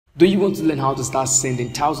Do you want to learn how to start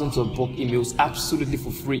sending thousands of bulk emails absolutely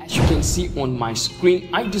for free? As you can see on my screen,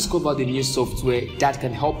 I discovered a new software that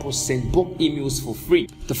can help us send bulk emails for free.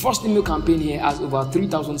 The first email campaign here has over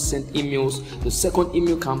 3,000 sent emails. The second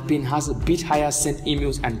email campaign has a bit higher sent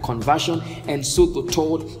emails and conversion, and so the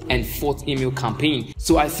third and fourth email campaign.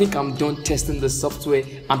 So I think I'm done testing the software.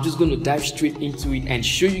 I'm just going to dive straight into it and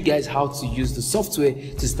show you guys how to use the software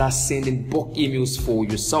to start sending bulk emails for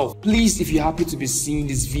yourself. Please, if you're happy to be seeing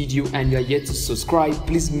this video and you're yet to subscribe,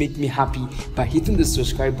 please make me happy by hitting the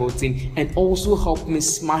subscribe button and also help me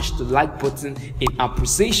smash the like button in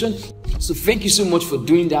appreciation. So thank you so much for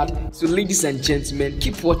doing that. So ladies and gentlemen,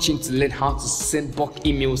 keep watching to learn how to send bulk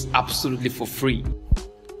emails absolutely for free.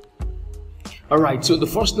 Alright, so the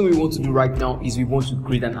first thing we want to do right now is we want to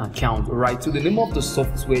create an account. Alright, so the name of the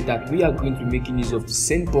software that we are going to be making use of to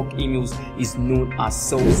send bulk emails is known as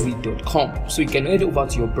Selzy.com. So you can head over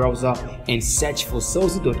to your browser and search for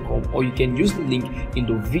Selzy.com, or you can use the link in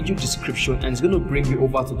the video description and it's going to bring you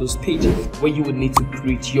over to this page where you will need to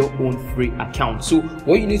create your own free account. So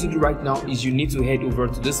what you need to do right now is you need to head over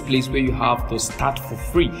to this place where you have the start for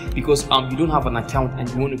free, because you don't have an account and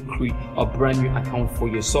you want to create a brand new account for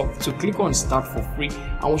yourself. So click on start for free,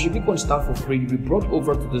 and once you click on start for free, you'll be brought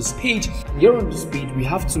over to this page. Here on this page we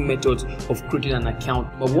have two methods of creating an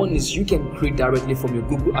account. Number one is you can create directly from your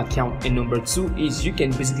Google account, and number two is you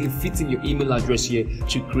can basically fit in your email address here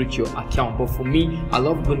to create your account. But for me, I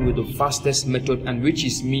love going with the fastest method, and which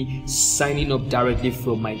is me signing up directly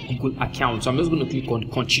from my Google account. So I'm just going to click on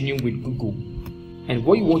continue with Google. And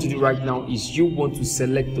what you want to do right now is you want to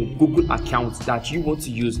select the Google account that you want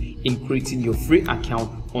to use in creating your free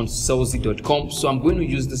account on Selzy.com. So I'm going to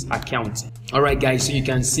use this account. Alright guys, so you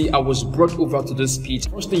can see I was brought over to this page.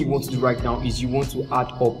 First thing you want to do right now is you want to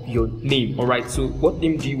add up your name. Alright, so what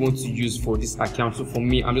name do you want to use for this account? So for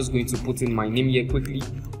me, I'm just going to put in my name here quickly.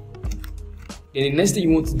 Then the next thing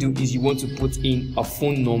you want to do is you want to put in a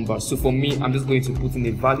phone number. So for me, I'm just going to put in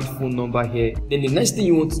a valid phone number here. Then the next thing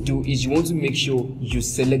you want to do is you want to make sure you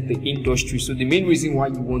select the industry. So the main reason why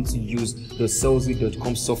you want to use the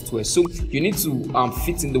Selzy.com software, so you need to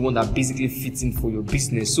fit in the one that basically fits in for your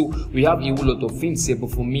business. So we have a whole lot of things here,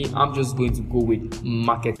 but for me, I'm just going to go with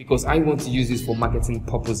market because I want to use this for marketing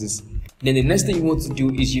purposes. Then the next thing you want to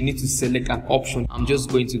do is you need to select an option. I'm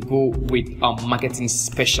just going to go with marketing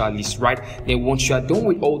specialist, right? Then once you are done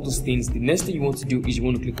with all those things, the next thing you want to do is you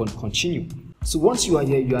want to click on continue. So once you are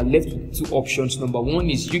here, you are left with two options. Number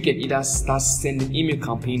one is you can either start sending email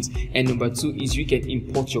campaigns, and number two is you can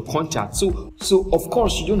import your contact. So of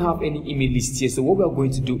course you don't have any email list here. So what we are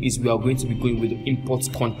going to do is we are going to be going with the import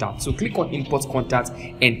contact. So click on import contact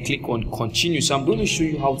and click on continue. So I'm going to show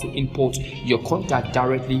you how to import your contact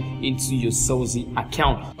directly into your Selzy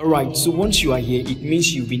account. Alright, so once you are here, it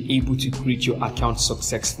means you've been able to create your account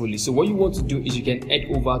successfully. So what you want to do is you can head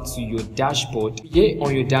over to your dashboard. Here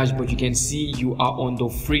on your dashboard, you can see you are on the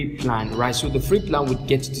free plan, right? So the free plan would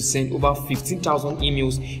get you to send over 15,000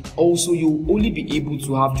 emails. Also, you only be able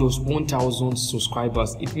to have just 1,000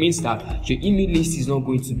 subscribers. It means that your email list is not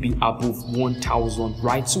going to be above 1,000,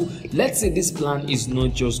 right? So let's say this plan is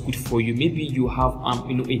not just good for you. Maybe you have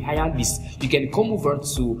a higher list. You can come over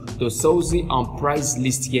to the Selzy price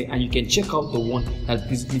list here and you can check out the one that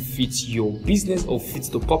basically fits your business or fits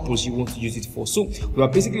the purpose you want to use it for. So we are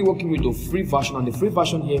basically working with the free version, and the free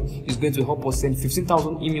version here is going to help us send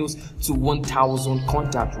 15,000 emails to 1,000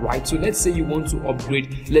 contacts, right? So let's say you want to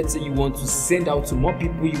upgrade, let's say you want to send out to more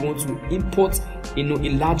people, you want to import a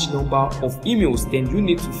large number of emails, then you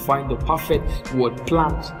need to find the perfect word plan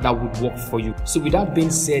that would work for you. So with that being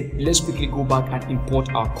said, let's quickly go back and import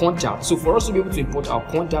our contact. So for us to be able to import our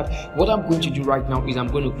contact, what I'm going to do right now is I'm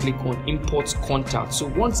going to click on import contact. So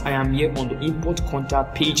once I am here on the import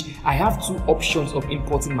contact page, I have two options of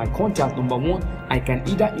importing my contact. Number one, I can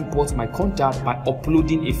either import my contact by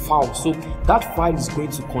uploading a file. So that file is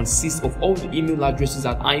going to consist of all the email addresses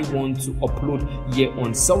that I want to upload here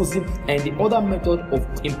on Selzy, and the other method of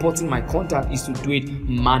importing my contact is to do it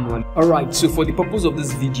manually. Alright, so for the purpose of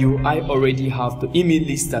this video, I already have the email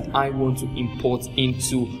list that I want to import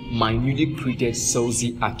into my newly created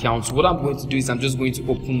Selzy account. So what I'm going to do is I'm just going to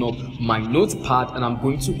open up my notepad and I'm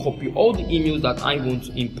going to copy all the emails that I want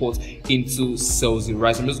to import into Selzy,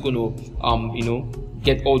 right? So I'm just going to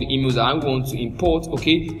get all the emails that I want to import.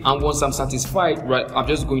 Okay, and once I'm satisfied, right, I'm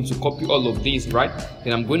just going to copy all of these, right?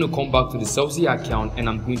 Then I'm going to come back to the Selzy account and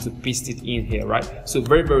I'm going to paste it in here, right? So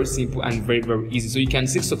very simple and very easy. So you can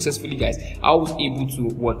see successfully, guys, I was able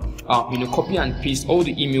to copy and paste all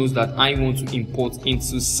the emails that I want to import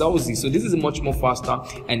into Selzy. So this is much more faster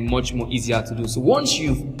and much more easier to do. So once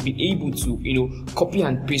you've been able to copy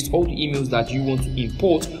and paste all the emails that you want to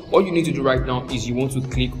import, all you need to do right now is you want to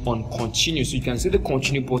click on continue. So you can see the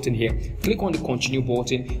continue button here. Click on the continue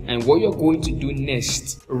button, and what you're going to do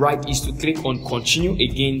next, right, is to click on continue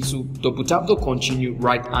again. So double tap the continue,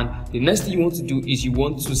 right, and the next thing you want to do is you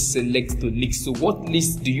want to select the list. So what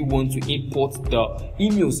list do you want to import the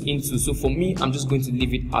emails into? So for me, I'm just going to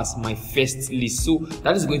leave it as my first list. So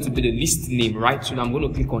that is going to be the list name, right? So now I'm going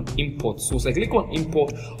to click on import. So as I click on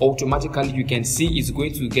import, automatically you can see it's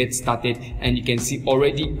going to get started, and you can see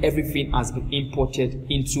already everything has been imported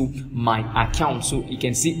into my account. So you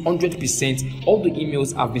can see 100% all the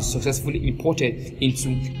emails have been successfully imported into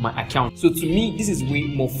my account. So to me, this is way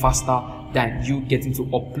more faster than you getting to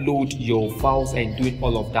upload your files and doing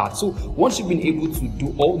all of that. So once you've been able to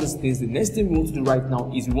do all these things, the next thing we want to do right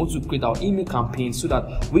now is we want to create our email campaign so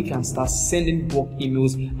that we can start sending bulk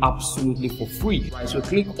emails absolutely for free, right? So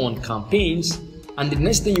click on campaigns, and the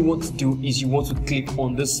next thing you want to do is you want to click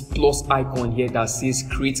on this plus icon here that says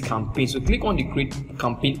create campaign. So click on the create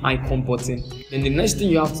campaign icon button. Then the next thing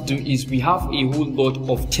you have to do is we have a whole lot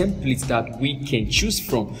of templates that we can choose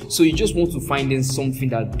from. So you just want to find in something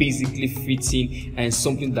that basically fits in and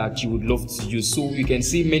something that you would love to use. So you can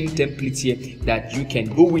see many templates here that you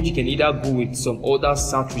can go with. You can either go with some other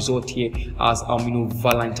search result here as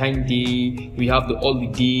Valentine Day, we have the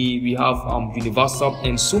holiday, we have universal,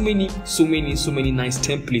 and so many nice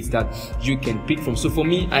templates that you can pick from. So for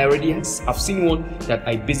me, I've seen one that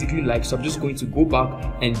I basically like, so I'm just going to go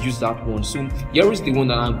back and use that one. So here is the one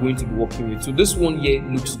that I'm going to be working with. So this one here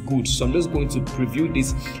looks good, so I'm just going to preview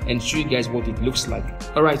this and show you guys what it looks like.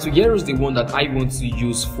 All right, so here is the one that I want to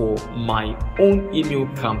use for my own email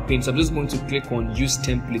campaign. So I'm just going to click on use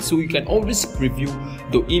template. So you can always preview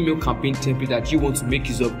the email campaign template that you want to make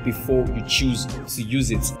use of before you choose to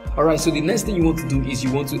use it. All right, so the next thing you want to do is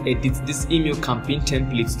you want to edit this email campaign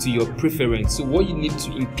templates to your preference. So what you need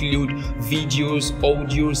to include videos,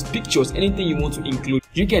 audios, pictures, anything you want to include,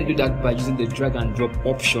 you can do that by using the drag and drop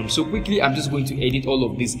option. So quickly, I'm just going to edit all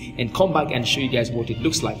of this and come back and show you guys what it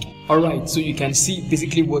looks like. All right, so you can see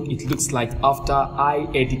basically what it looks like after I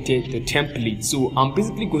edited the template. So I'm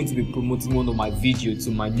basically going to be promoting one of my videos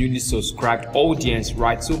to my newly subscribed audience,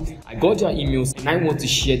 right? So I got their emails and I want to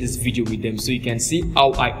share this video with them. So you can see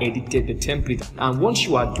how I edited the template. And once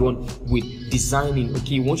you are done with designing,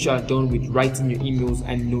 okay, once you are done with writing your emails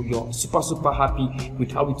and you're super happy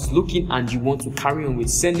with how it's looking and you want to carry on with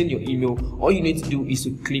sending your email, all you need to do is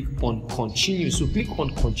to click on continue. So click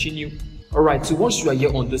on continue. Alright, so once you are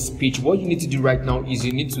here on this page, what you need to do right now is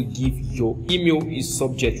you need to give your email a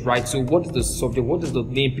subject, right? So what is the subject? What is the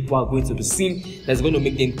name people are going to be seeing that's going to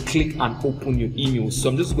make them click and open your email? So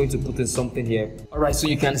I'm just going to put in something here. Alright, so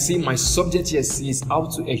you can see my subject here says how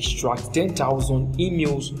to extract 10,000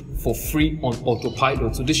 emails for free on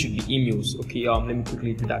autopilot. So this should be emails. Okay, let me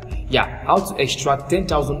quickly do that. Yeah, how to extract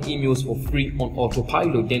 10,000 emails for free on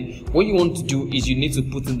autopilot. Then what you want to do is you need to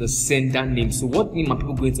put in the sender name. So what name are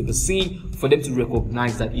people going to be seeing for them to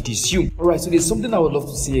recognize that it is you? All right, so there's something I would love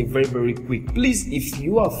to say very quick. Please, if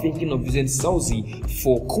you are thinking of using Selzy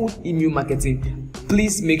for cold email marketing,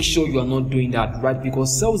 please make sure you are not doing that, right?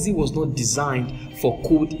 Because Selzy was not designed for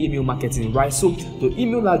cold email marketing, right? So the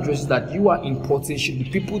email addresses that you are importing should be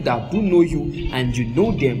people that do know you and you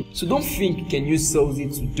know them. So don't think you can use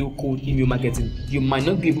Selzy to do cold email marketing. You might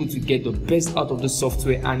not be able to get the best out of the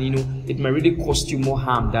software, and it might really cost you more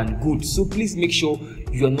harm than good. So please make sure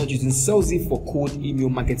you are not using Selzy for cold email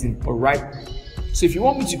marketing. All right, so if you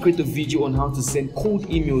want me to create a video on how to send cold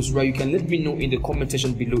emails, right, you can let me know in the comment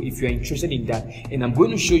section below if you are interested in that, and I'm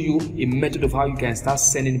going to show you a method of how you can start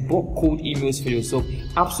sending bulk cold emails for yourself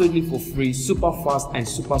absolutely for free, super fast and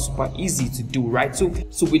super easy to do, right? So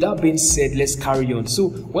with that being said, let's carry on. So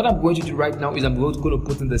what I'm going to do right now is I'm going to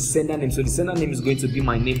put in the sender name. So the sender name is going to be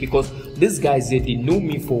my name because these guys here, they know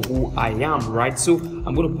me for who I am, right? So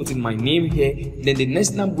I'm going to put in my name here. Then the next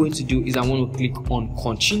thing I'm going to do is I want to click on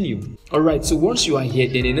continue. All right, so once once you are here,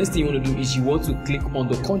 then the next thing you want to do is you want to click on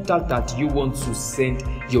the contact that you want to send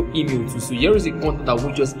your email to. So here is the contact that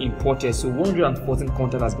we just imported. So 114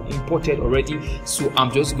 contact has been imported already. So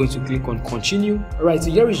I'm just going to click on continue. Alright, so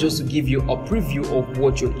here is just to give you a preview of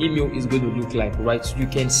what your email is going to look like. Right, so you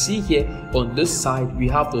can see here on this side we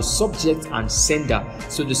have the subject and sender.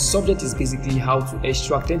 So the subject is basically how to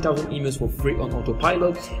extract 10,000 emails for free on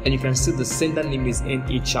autopilot, and you can see the sender name is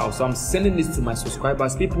NHL. So I'm sending this to my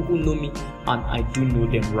subscribers, people who know me and I do know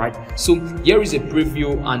them, right? So here is a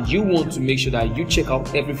preview, and you want to make sure that you check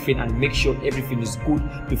out everything and make sure everything is good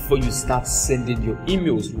before you start sending your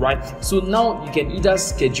emails, right? So now you can either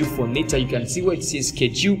schedule for later. You can see where it says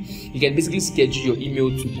schedule. You can basically schedule your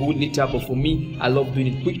email to go later, but for me I love doing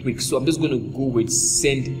it quick, so I'm just going to go with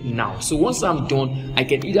send now. So once I'm done, I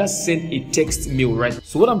can either send a text mail, right?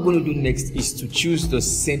 So what I'm going to do next is to choose the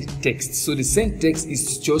send text. So the send text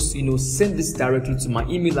is just, send this directly to my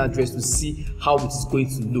email address to see how it is going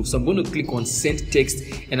to look. So I'm going to click on send text,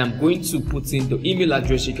 and I'm going to put in the email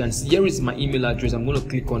address. You can see here is my email address. I'm going to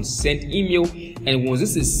click on send email, and once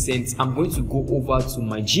this is sent, I'm going to go over to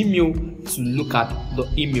my Gmail to look at the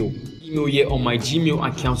email here on my Gmail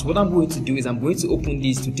account. So what I'm going to do is I'm going to open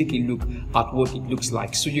this to take a look at what it looks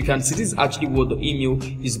like. So you can see this is actually what the email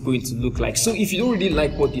is going to look like. So if you don't really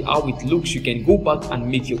like how it looks, you can go back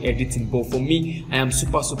and make your editing, but for me I am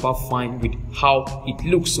super fine with how it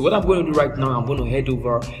looks. So what I'm going to do right now, I'm going to head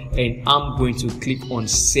over and I'm going to click on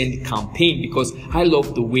send campaign because I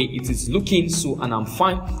love the way it is looking. So, and I'm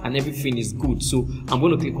fine and everything is good. So I'm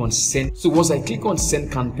going to click on send. So once I click on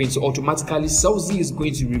send campaign, so automatically Selzy is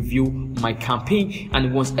going to review my campaign,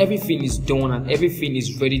 and once everything is done and everything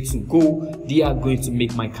is ready to go, they are going to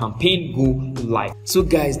make my campaign go live. So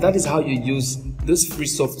guys, that is how you use this free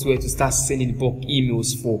software to start sending bulk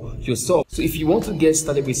emails for yourself. So if you want to get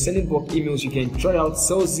started with sending bulk emails, you can try out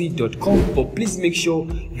Selzy.com, but please make sure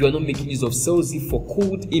you are not making use of Selzy for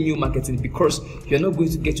cold email marketing, because you are not going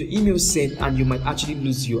to get your email sent and you might actually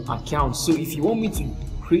lose your account. So if you want me to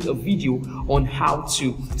create a video on how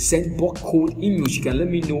to send bulk cold emails, you can let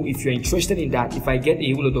me know if you're interested in that. If I get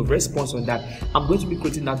a whole lot of response on that, I'm going to be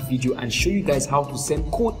creating that video and show you guys how to send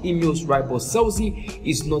cold emails, right? But Selzy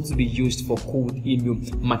is not to be used for cold email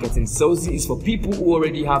marketing. Selzy is for people who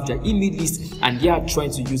already have their email list and they are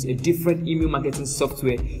trying to use a different email marketing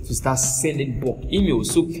software to start sending bulk emails.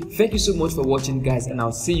 So thank you so much for watching, guys, and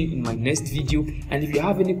I'll see you in my next video. And if you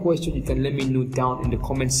have any question, you can let me know down in the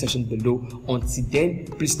comment section below. Until then,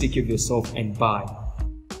 please take care of yourself and bye.